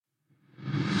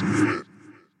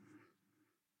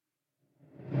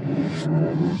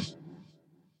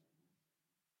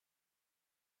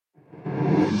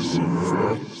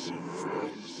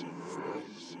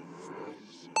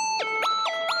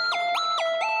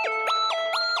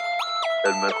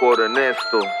el mejor en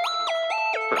esto.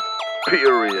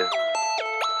 Period.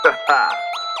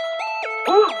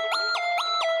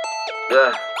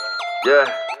 Yeah.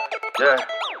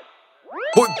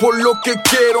 Voy por lo que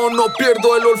quiero, no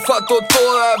pierdo el olfato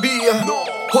todavía.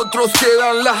 Otros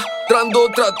quedan ladrando,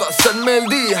 trato de hacerme el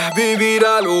día. Vivir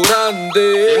a lo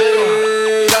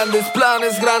grande. Grandes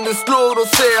planes, grandes logros,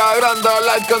 se agranda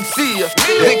la alcancía.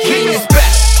 The king is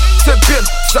back, se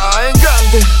piensa en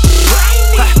grande.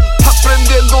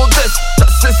 Aprendiendo de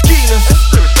estas esquinas.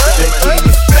 The king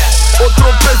is back, otro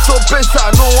peso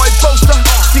pesa, no hay pausa.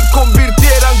 Si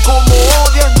convirtieran como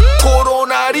odian,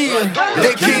 coronarían.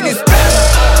 The king is back,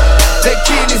 the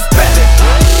king is back,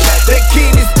 the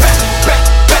king is back,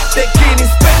 back, the king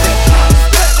is back,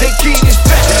 the king is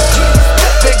back,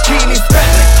 the king is back,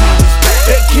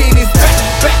 the king is back,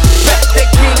 the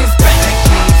king is back.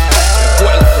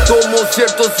 Tomo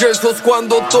ciertos riesgos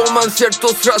cuando toman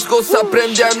ciertos rasgos.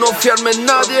 Aprendí a no fiarme en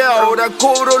nadie, ahora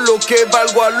cobro lo que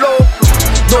valgo a lo.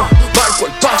 No, marco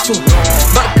el paso,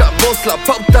 marcamos la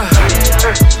pauta.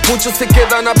 Muchos se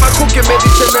quedan abajo que me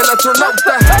dicen el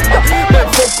astronauta. Me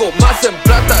enfoco más en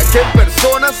plata que en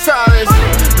personas, ¿sabes?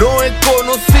 No he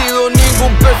conocido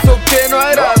ningún peso que no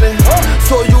agrade.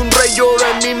 Soy un rey, oro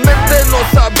en mi mente, no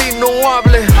sabí, no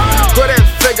hable. Tú eres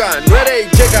frega, no eres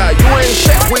llega, you ain't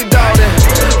shit without it.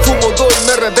 Fumo doy,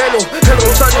 me revelo, el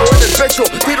rosario en el pecho,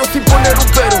 tiro sin poner un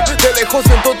pero. De lejos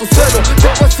siento tu celo, te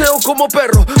paseo como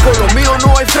perro. Con lo mío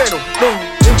no hay freno,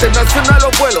 no, internacional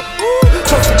o vuelo.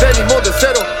 Yo venimos de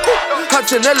cero,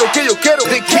 hacen es lo que yo quiero.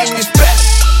 The king is back,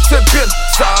 se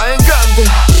piensa en grande.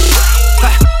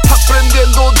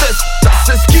 Aprendiendo de estas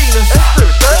esquinas.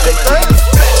 The king is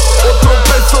back, otro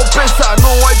peso pesa, no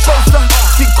hay pausa.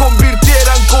 Si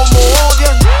convirtieran como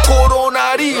odian,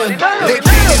 coronarían. The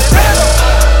king is back,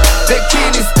 the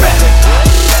king is back,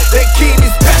 the king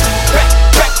is back,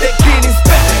 back, the king is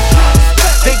back,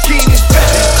 the king is back,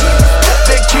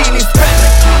 the king is back,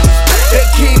 the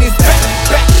king is back,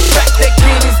 back, the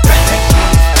king is back,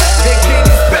 the king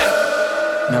is back.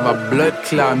 Never blood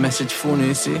clot message phone,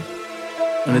 you see.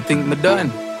 And I think me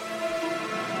done.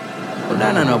 But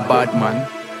that ain't no bad man.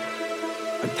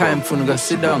 A time for me to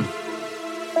sit down.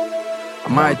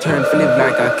 My turn to live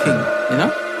like a king, you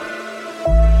know?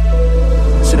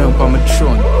 Sit down on my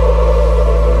throne.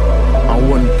 I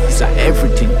want a piece of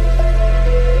everything.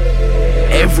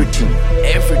 Everything,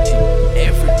 everything,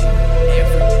 everything,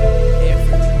 everything,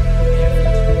 everything, everything.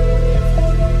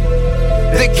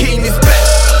 The king is back,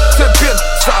 se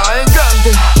piensa en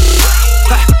grande.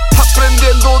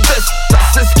 Aprendiendo de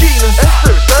estas esquinas.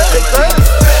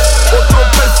 Otro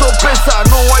peso pesa,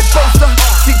 no hay pausa.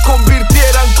 Si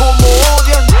convirtieran como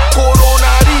odian,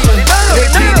 coronarían. The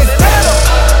king is back,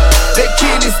 the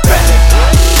king is back,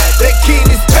 the king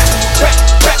is back,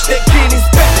 back, the king is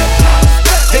back,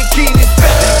 the king is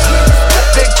back,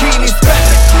 the king is back,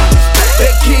 the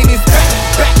king is back,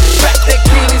 back, the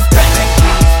king is back,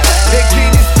 the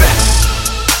king is back.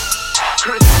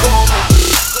 Chris Coleman.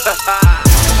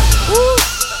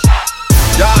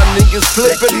 Y'all niggas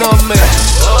flipping on me.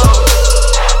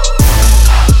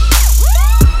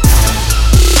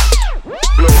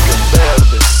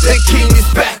 The king is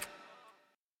back.